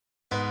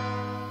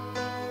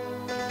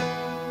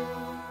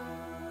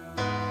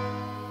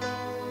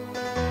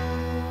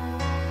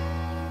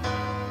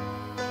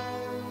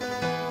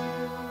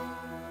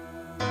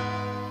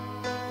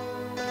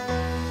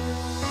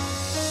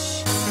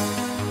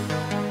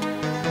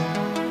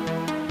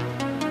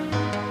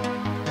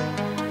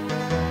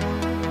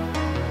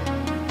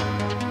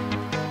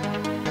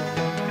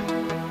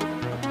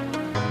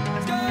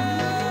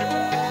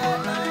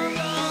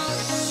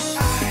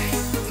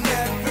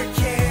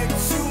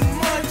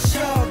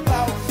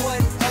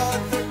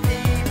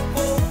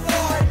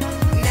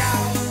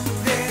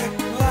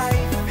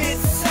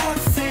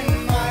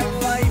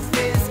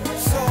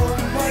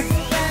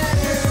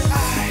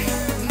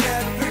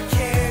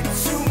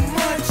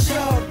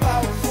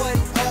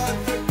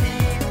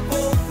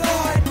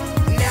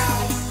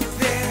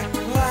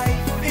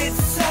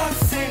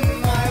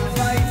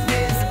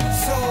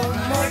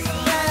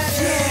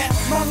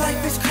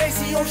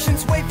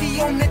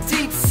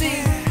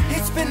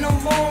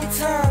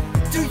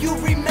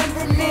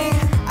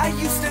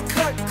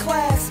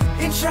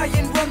try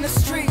and run the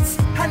streets,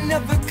 I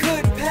never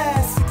could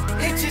pass.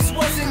 It just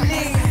wasn't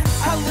me.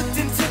 I looked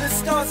into the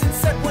stars and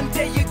said one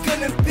day you're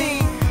gonna be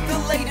the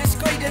latest,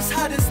 greatest,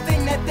 hottest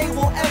thing that they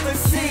will ever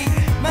see.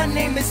 My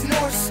name is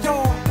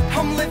NorthStar,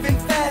 I'm living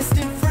fast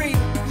and free.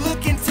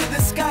 Look into the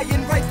sky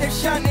and right there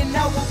shining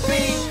I will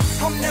be.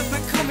 I'm never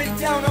coming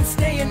down, I'm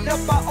staying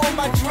up by all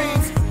my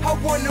dreams. I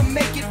wanna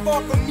make it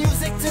far from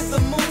music to the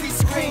movie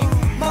screen.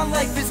 My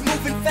life is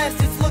moving fast,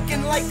 it's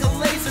looking like a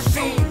laser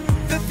beam.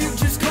 The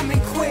future's coming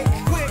quick,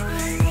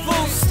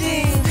 full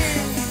steam.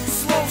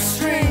 Slow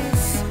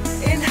strings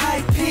in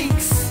high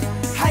peaks.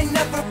 I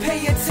never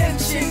pay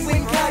attention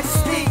when guys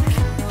speak,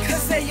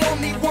 cause they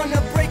only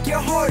wanna break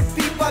your heart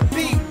beat by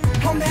beat.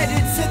 I'm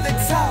headed to the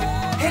top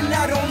and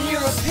I don't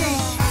hear a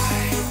peep.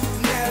 I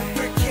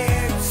never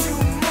cared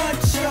too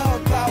much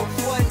about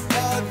what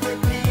other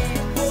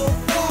people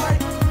thought.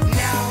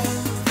 Now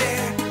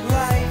their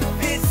life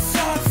is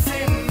sucks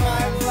and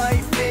my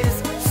life is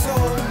so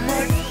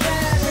much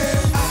better.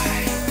 I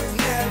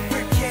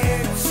never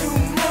cared too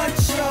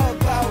much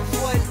about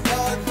what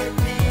other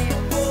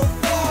people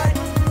thought.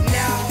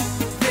 Now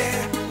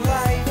their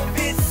life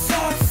is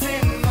sucks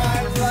and my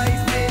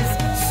life is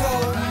so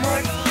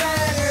much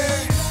better.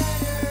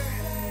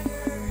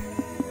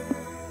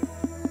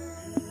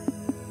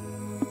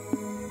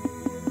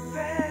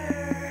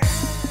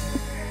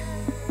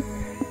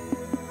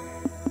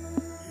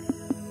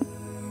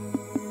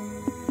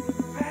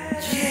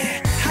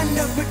 Yeah, I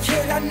never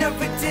cared, I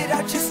never did,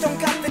 I just don't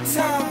got the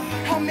time.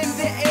 I'm in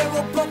the air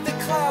above the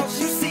clouds,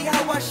 you see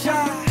how I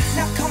shine.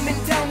 Now coming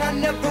down, I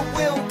never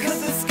will,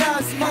 cause the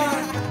sky's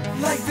mine.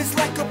 Life is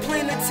like a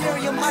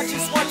planetarium, I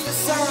just watch the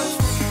signs.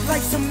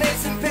 Life's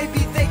amazing,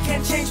 baby, they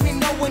can't change me,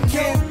 no one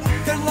can.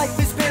 Their life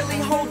is barely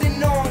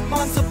holding on,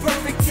 mine's a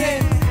perfect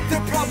 10.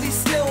 They're probably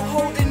still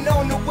holding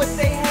on to what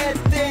they had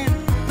then,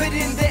 but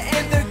in the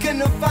end they're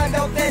gonna find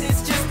out that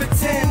it's just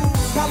pretend.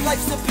 My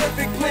life's a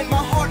perfect blend